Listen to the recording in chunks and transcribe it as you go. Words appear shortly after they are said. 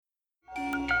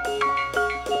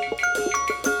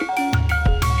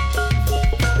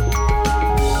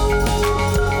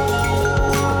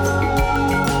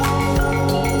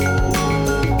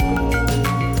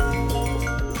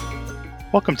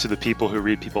Welcome to the People Who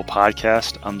Read People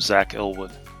podcast. I'm Zach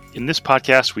Elwood. In this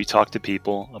podcast, we talk to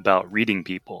people about reading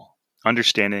people,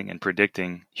 understanding and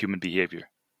predicting human behavior.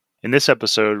 In this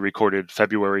episode, recorded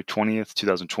February 20th,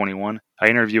 2021, I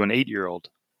interview an 8-year-old.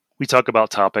 We talk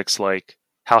about topics like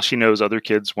how she knows other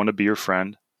kids want to be her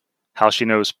friend, how she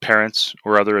knows parents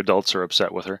or other adults are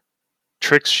upset with her,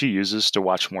 tricks she uses to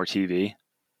watch more TV,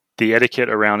 the etiquette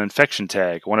around Infection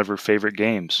Tag, one of her favorite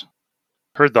games,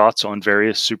 her thoughts on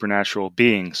various supernatural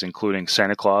beings, including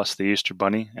Santa Claus, the Easter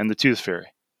Bunny, and the Tooth Fairy.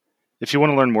 If you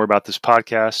want to learn more about this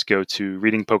podcast, go to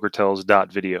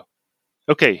readingpokertells.video.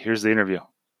 Okay, here's the interview.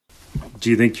 Do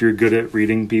you think you're good at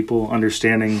reading people,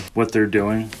 understanding what they're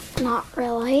doing? Not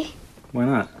really. Why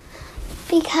not?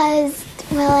 Because,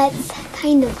 it's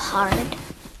kind of hard.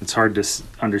 It's hard to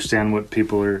understand what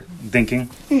people are thinking?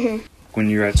 Mm-hmm. When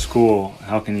you're at school,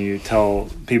 how can you tell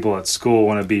people at school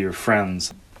want to be your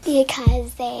friends?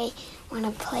 Because they want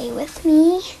to play with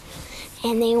me,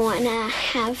 and they want to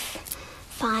have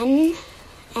fun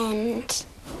and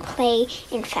play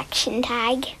Infection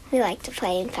Tag. We like to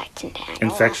play Infection Tag.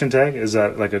 Infection Tag? Is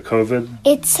that like a COVID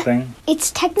thing?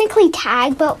 It's technically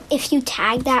tag, but if you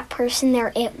tag that person,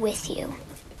 they're it with you.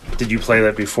 Did you play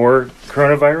that before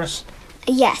coronavirus?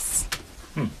 Yes.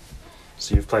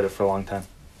 So you've played it for a long time?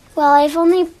 Well, I've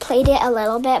only played it a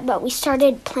little bit, but we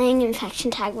started playing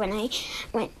Infection Tag when I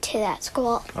went to that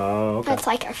school. Oh, okay. That's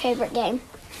like our favorite game.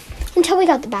 Until we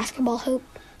got the basketball hoop.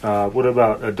 What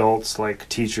about adults, like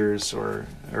teachers or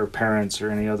parents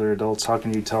or any other adults? How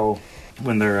can you tell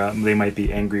when they might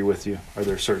be angry with you? Are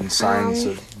there certain signs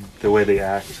of the way they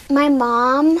act? My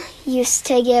mom used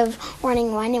to give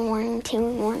warning 1 and warning 2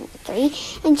 and warning 3,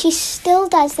 and she still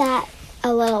does that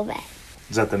a little bit.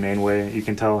 Is that the main way you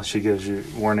can tell she gives you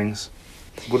warnings?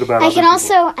 What about I can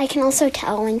also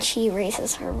tell when she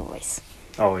raises her voice.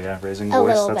 Oh yeah, raising A voice.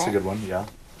 little That's a bit. good one. Yeah.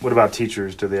 What about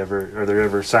teachers? Are there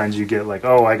ever signs you get like,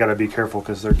 oh, I gotta be careful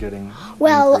because they're getting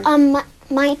angry?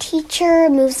 My teacher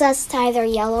moves us to either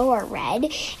yellow or red.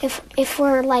 If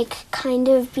we're like kind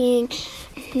of being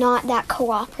not that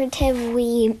cooperative,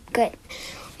 we get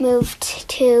moved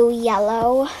to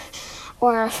yellow,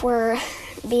 or if we're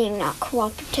being not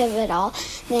cooperative at all,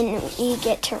 then you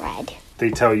get to red.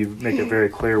 They tell you, make it very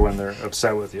clear when they're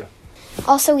upset with you.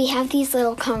 Also, we have these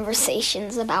little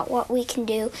conversations about what we can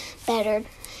do better,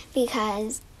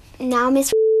 because now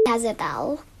Miss has a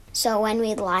bell, so when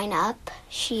we line up,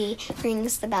 she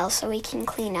rings the bell so we can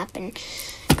clean up and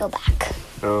go back.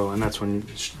 Oh, and that's when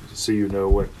so you know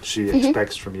what she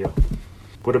expects from you.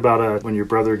 What about when your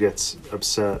brother gets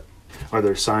upset? Are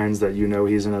there signs that you know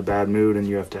he's in a bad mood and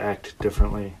you have to act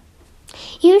differently?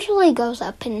 He usually goes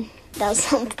up and does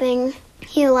something.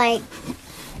 He I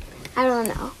don't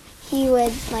know. He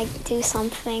would do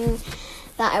something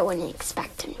that I wouldn't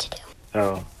expect him to do.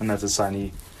 Oh, and that's a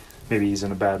sign maybe he's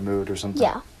in a bad mood or something?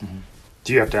 Yeah. Mm-hmm.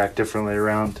 Do you have to act differently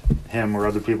around him or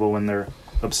other people when they're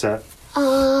upset?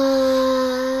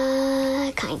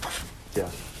 Kind of. Yeah.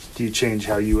 Do you change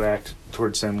how you act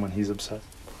towards him when he's upset?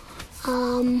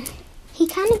 He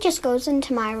kind of just goes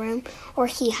into my room, or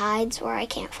he hides where I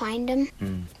can't find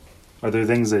him. Are there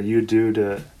things that you do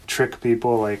to trick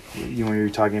people, like when you're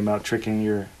talking about tricking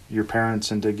your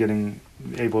parents into getting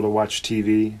able to watch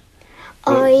TV?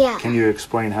 Oh, yeah. Can you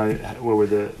explain what were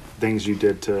the things you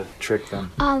did to trick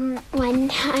them? One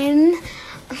time,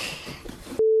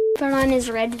 put on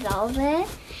his red velvet,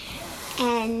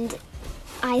 and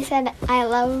I said I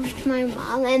loved my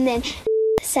mom, and then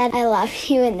said I love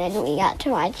you, and then we got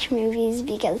to watch movies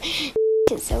because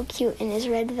he's so cute in his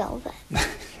red velvet.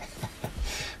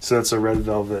 So that's a red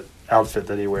velvet outfit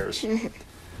that he wears. Mm-hmm.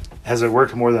 Has it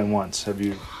worked more than once? Have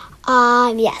you?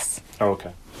 Yes. Oh,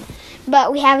 okay.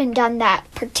 But we haven't done that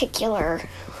particular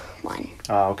one.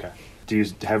 Oh, okay. Do you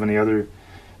have any other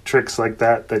tricks like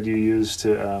that you use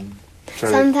to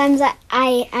Sometimes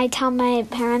I tell my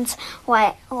parents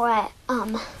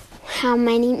how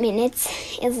many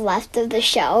minutes is left of the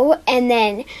show, and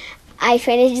then I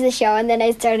finish the show, and then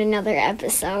I start another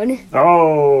episode.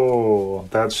 Oh,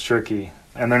 that's tricky.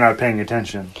 And they're not paying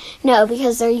attention. No,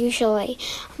 because they're usually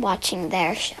watching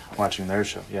their show. Watching their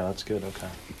show. Yeah, that's good. Okay.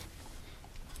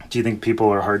 Do you think people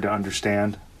are hard to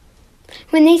understand?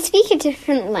 When they speak a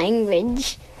different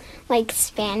language, like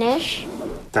Spanish.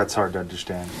 That's hard to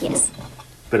understand. Yes.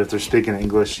 But if they're speaking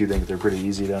English, you think they're pretty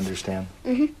easy to understand?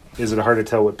 Mm-hmm. Is it hard to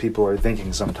tell what people are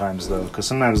thinking sometimes, though? Because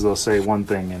sometimes they'll say one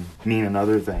thing and mean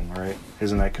another thing, right?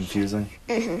 Isn't that confusing?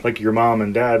 Mm-hmm. Like your mom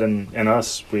and dad and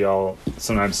us, we all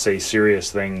sometimes say serious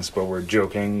things, but we're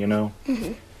joking, you know?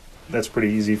 Mm-hmm. That's pretty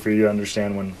easy for you to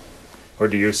understand or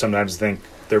do you sometimes think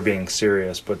they're being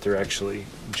serious, but they're actually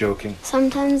joking?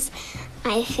 Sometimes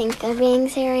I think they're being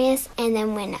serious, and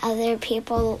then when other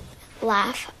people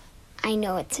laugh, I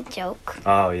know it's a joke.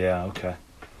 Oh, yeah, okay.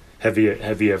 Have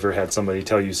you ever had somebody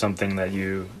tell you something that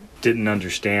you didn't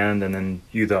understand, and then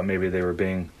you thought maybe they were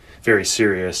being very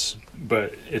serious,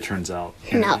 but it turns out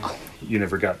No. you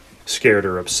never got scared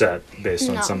or upset based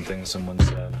on No. something someone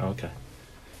said? Okay.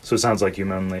 So it sounds like you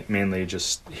mainly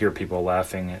just hear people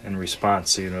laughing in response,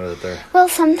 so you know that they're... Well,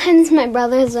 sometimes my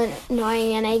brother's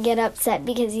annoying, and I get upset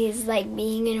because he's, like,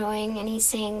 being annoying, and he's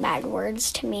saying bad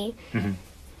words to me. Mhm.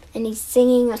 And he's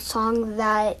singing a song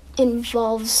that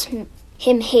involves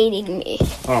him hating me.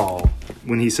 Oh,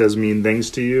 when he says mean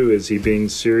things to you, is he being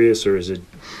serious, or is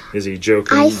he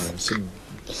joking?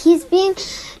 He's being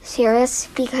serious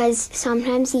because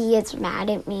sometimes he gets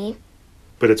mad at me.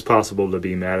 But it's possible to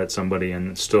be mad at somebody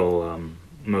and still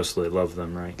mostly love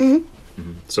them, right? Mhm.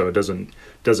 Mm-hmm. So it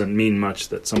doesn't mean much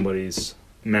that somebody's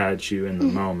mad at you in the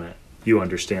moment. You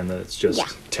understand that it's just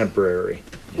temporary.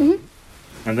 Mhm.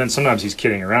 And then sometimes he's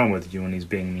kidding around with you when he's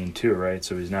being mean too, right?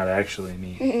 So he's not actually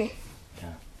mean. Mhm.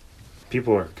 Yeah.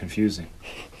 People are confusing,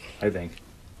 I think.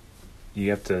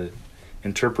 You have to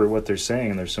interpret what they're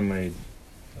saying, and there's so many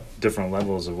different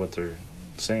levels of what they're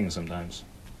saying sometimes.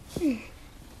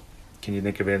 Can you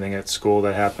think of anything at school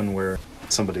that happened where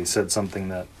somebody said something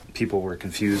that people were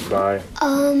confused by?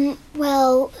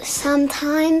 Well,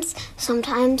 sometimes,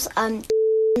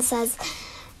 says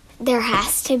there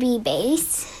has to be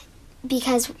bass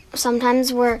because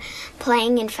sometimes we're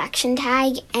playing infection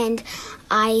tag and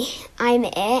I'm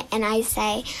it and I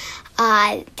say,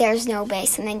 there's no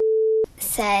bass, and then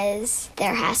says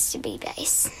there has to be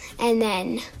bass. And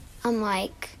then I'm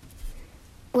like,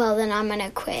 well, then I'm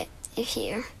gonna quit if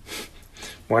you...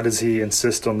 Why does he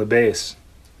insist on the bass?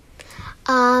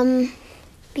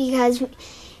 Because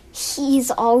he's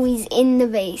always in the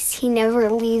base. He never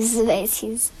leaves the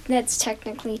base. That's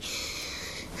technically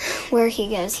where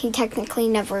he goes. He technically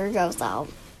never goes out.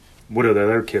 What do the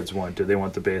other kids want? Do they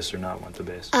want the bass or not want the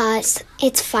bass?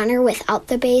 It's funner without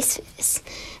the bass,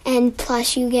 and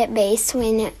plus you get bass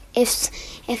when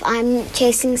if I'm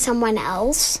chasing someone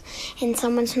else and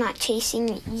someone's not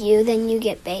chasing you, then you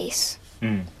get bass.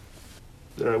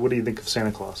 What do you think of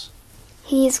Santa Claus?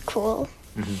 He's cool.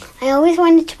 Mm-hmm. I always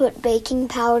wanted to put baking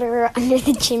powder under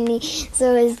the chimney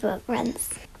so his boat runs.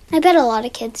 I bet a lot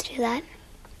of kids do that.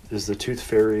 Is the Tooth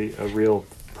Fairy a real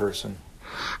person?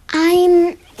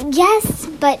 Yes,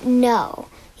 but no.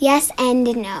 Yes and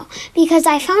no. Because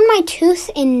I found my tooth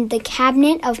in the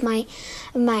cabinet of my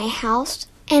house,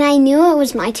 and I knew it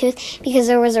was my tooth because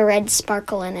there was a red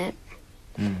sparkle in it.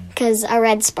 Because a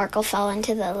red sparkle fell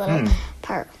into the little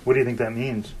part. What do you think that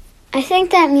means? I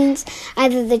think that means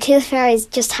either the Tooth Fairy is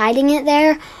just hiding it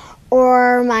there,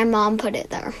 or my mom put it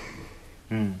there.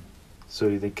 So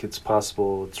you think it's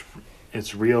possible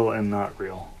it's real and not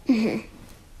real? Mm-hmm.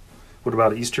 What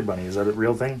about Easter Bunny? Is that a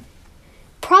real thing?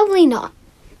 Probably not.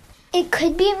 It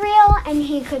could be real, and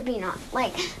he could be not.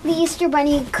 Like, the Easter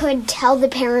Bunny could tell the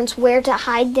parents where to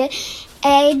hide the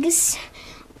eggs,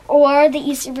 or the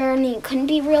Easter Bunny couldn't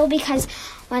be real because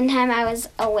one time I was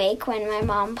awake when my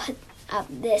mom put up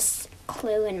this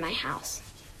clue in my house.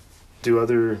 Do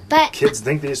other kids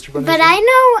think the Easter Bunny But is real?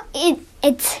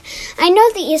 I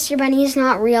know the Easter Bunny is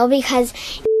not real because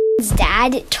his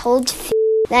dad told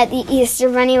that the Easter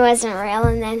Bunny wasn't real,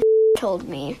 and then told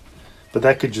me. But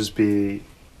that could just be,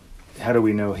 how do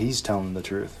we know he's telling the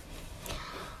truth?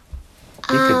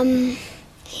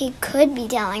 He could be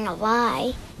telling a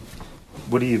lie.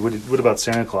 What about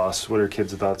Santa Claus? What are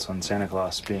kids' thoughts on Santa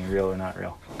Claus being real or not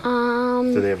real?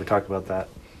 Do they ever talk about that?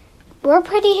 We're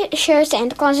pretty sure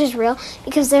Santa Claus is real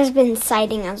because there's been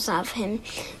sightings of him.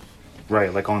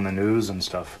 Right, like on the news and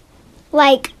stuff.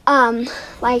 There's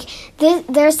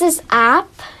this app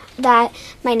that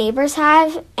my neighbors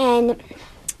have, and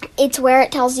it's where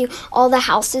it tells you all the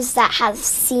houses that have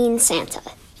seen Santa.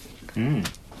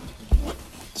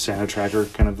 Santa tracker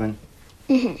kind of thing?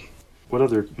 Mm-hmm. What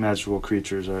other magical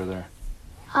creatures are there?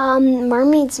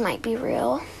 Mermaids might be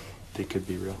real. They could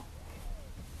be real.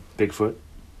 Bigfoot?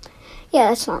 Yeah,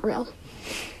 that's not real.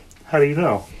 How do you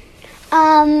know?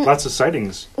 Lots of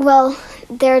sightings. Well,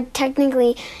 they're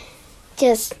technically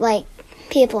just like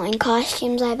people in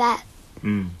costumes, I bet.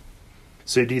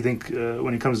 So do you think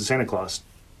when it comes to Santa Claus,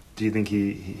 do you think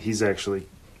he's actually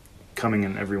coming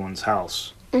in everyone's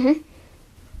house? Mm-hmm.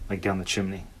 Like down the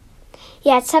chimney?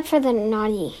 Yeah, except for the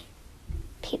naughty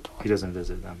people. He doesn't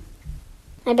visit them.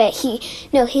 I bet he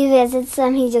visits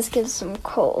them, he just gives them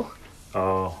coal.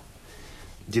 Oh.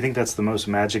 Do you think that's the most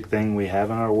magic thing we have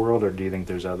in our world, or do you think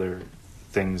there's other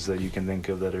things that you can think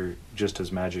of that are just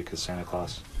as magic as Santa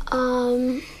Claus?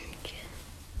 I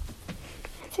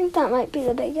think that might be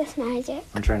the biggest magic.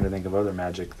 I'm trying to think of other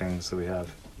magic things that we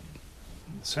have.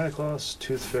 Santa Claus,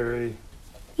 Tooth Fairy,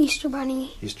 Easter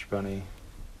Bunny. Easter Bunny.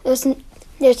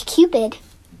 There's Cupid.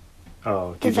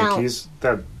 Oh, do you think is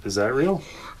that real?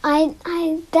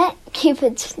 I bet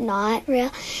Cupid's not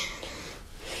real.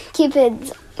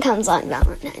 Cupid comes on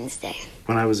Valentine's Day.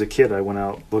 When I was a kid, I went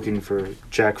out looking for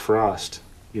Jack Frost.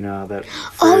 You know that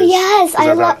phrase? Oh, yes.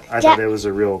 I thought it was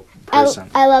a real person.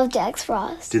 I love Jack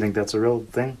Frost. Do you think that's a real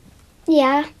thing?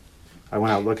 Yeah. I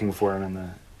went out looking for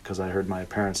him because I heard my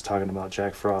parents talking about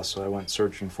Jack Frost, so I went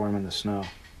searching for him in the snow.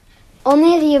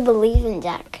 Only if you believe in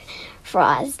Jack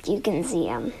Frost, you can see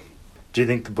him. Do you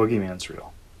think the boogeyman's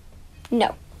real?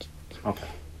 No. Okay.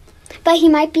 But he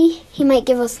might be. He might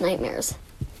give us nightmares.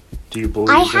 Do you believe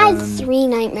I had 3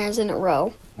 nightmares in a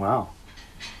row. Wow.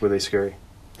 Were they scary?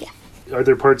 Yeah. Are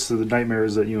there parts of the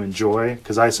nightmares that you enjoy?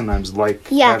 Because I sometimes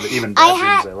like, even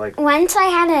bad dreams I like. Once I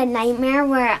had a nightmare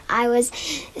where I was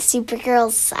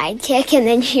Supergirl's sidekick, and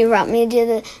then she brought me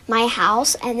to my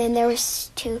house, and then there was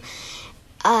 2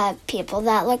 people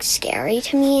that looked scary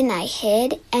to me, and I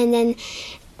hid, and then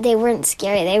they weren't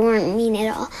scary. They weren't mean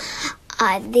at all.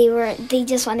 They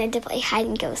just wanted to play hide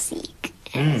and go seek.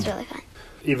 It was really fun.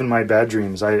 Even my bad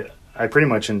dreams, I pretty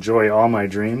much enjoy all my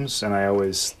dreams, and I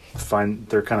always find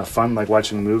they're kind of fun, like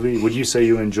watching a movie. Would you say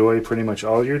you enjoy pretty much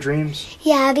all your dreams?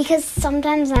 Yeah, because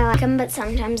sometimes I like them, but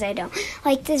sometimes I don't.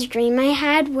 Like this dream I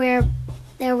had where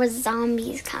there was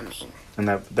zombies coming. And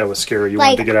that was scary. You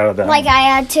wanted to get out of that. Like I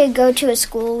had to go to a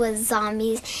school with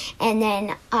zombies, and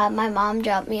then my mom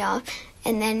dropped me off,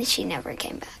 and then she never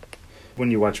came back. When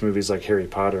you watch movies like Harry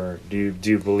Potter, do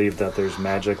you believe that there's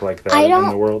magic like that in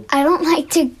the world? I don't like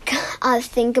to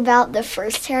think about the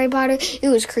first Harry Potter. It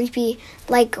was creepy.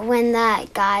 Like when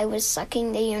that guy was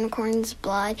sucking the unicorn's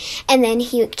blood, and then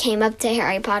he came up to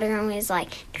Harry Potter and was like...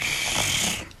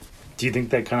 Do you think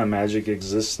that kind of magic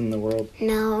exists in the world?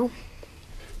 No.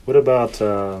 What about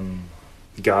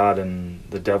God and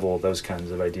the devil, those kinds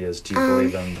of ideas? Do you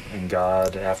believe in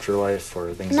God, afterlife,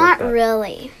 or things like that? Not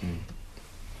really.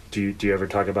 Do you ever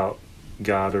talk about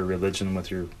God or religion with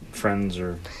your friends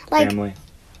or family?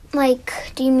 Like,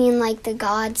 do you mean like the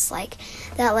gods like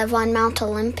that live on Mount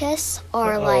Olympus,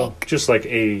 or like just like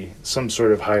some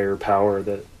sort of higher power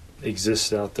that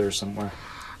exists out there somewhere?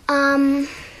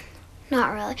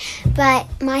 Not really.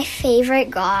 But my favorite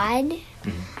god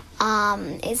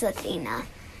is Athena.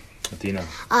 Athena.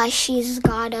 She's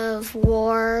god of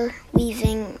war,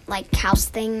 weaving like house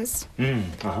things.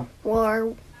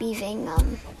 War, weaving.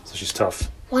 So she's tough.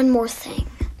 One more thing.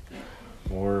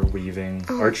 War, weaving,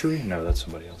 archery? No, that's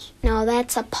somebody else. No,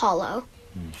 that's Apollo,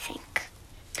 I think.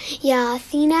 Yeah,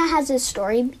 Athena has a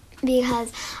story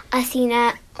because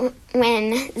Athena,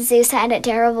 when Zeus had a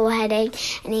terrible headache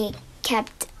and he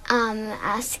kept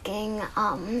asking,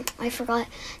 I forgot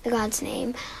the god's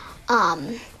name,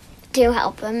 to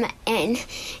help him, and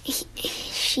he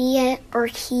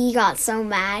got so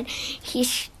mad, he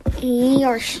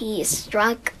or she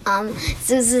struck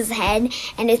Zeus's head,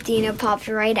 and Athena popped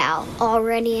right out,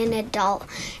 already an adult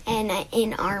and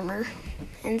in armor.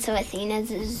 And so Athena's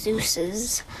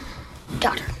Zeus's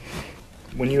daughter.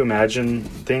 When you imagine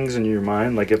things in your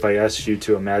mind, like if I asked you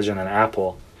to imagine an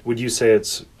apple, would you say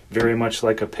it's very much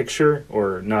like a picture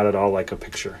or not at all like a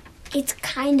picture? It's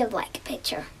kind of like a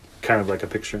picture. Kind of like a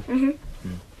picture? Mm-hmm.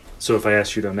 So if I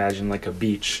asked you to imagine like a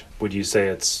beach, would you say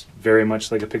it's very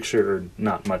much like a picture or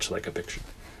not much like a picture?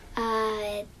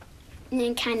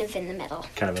 Kind of in the middle.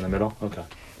 Kind of in the middle? Okay.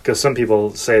 Because some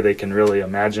people say they can really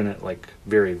imagine it like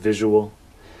very visual,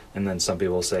 and then some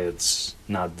people say it's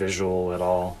not visual at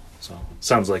all. So it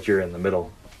sounds like you're in the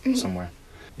middle somewhere.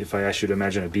 If I ask you to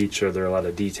imagine a beach, are there a lot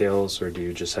of details, or do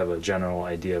you just have a general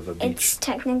idea of a beach? It's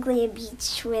technically a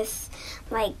beach with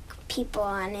like people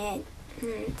on it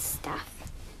and stuff.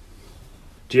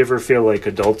 Do you ever feel like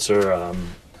adults are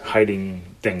hiding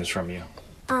things from you?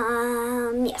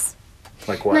 Yes.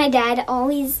 Like what? My dad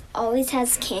always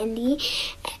has candy.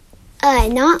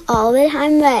 Not all the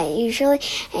time, but usually.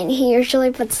 And he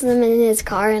usually puts them in his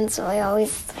car, and so I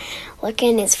always look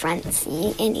in his front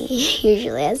seat, and he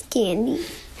usually has candy.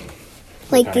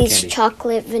 Like these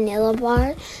chocolate vanilla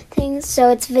bar things.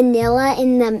 So it's vanilla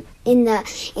in the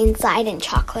inside and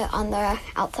chocolate on the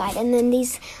outside. And then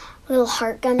these little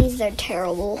heart gummies, they're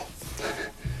terrible.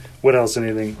 What else?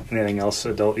 Anything else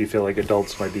you feel like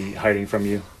adults might be hiding from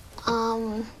you?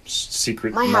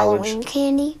 Secret my knowledge. Halloween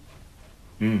candy.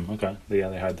 Okay. Yeah,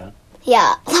 they hide that.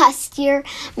 Yeah, last year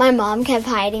my mom kept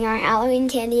hiding our Halloween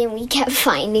candy, and we kept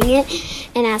finding it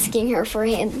and asking her for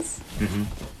hints.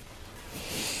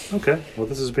 Okay. Well,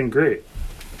 this has been great.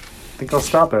 I think I'll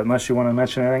stop it unless you want to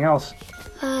mention anything else.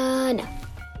 No.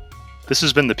 This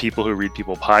has been the People Who Read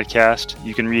People podcast.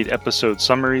 You can read episode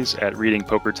summaries at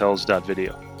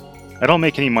readingpokertells.video. I don't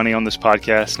make any money on this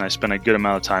podcast, and I spend a good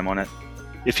amount of time on it.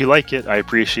 If you like it, I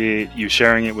appreciate you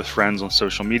sharing it with friends on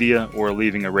social media or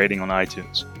leaving a rating on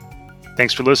iTunes.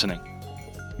 Thanks for listening.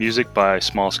 Music by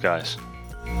Small Skies.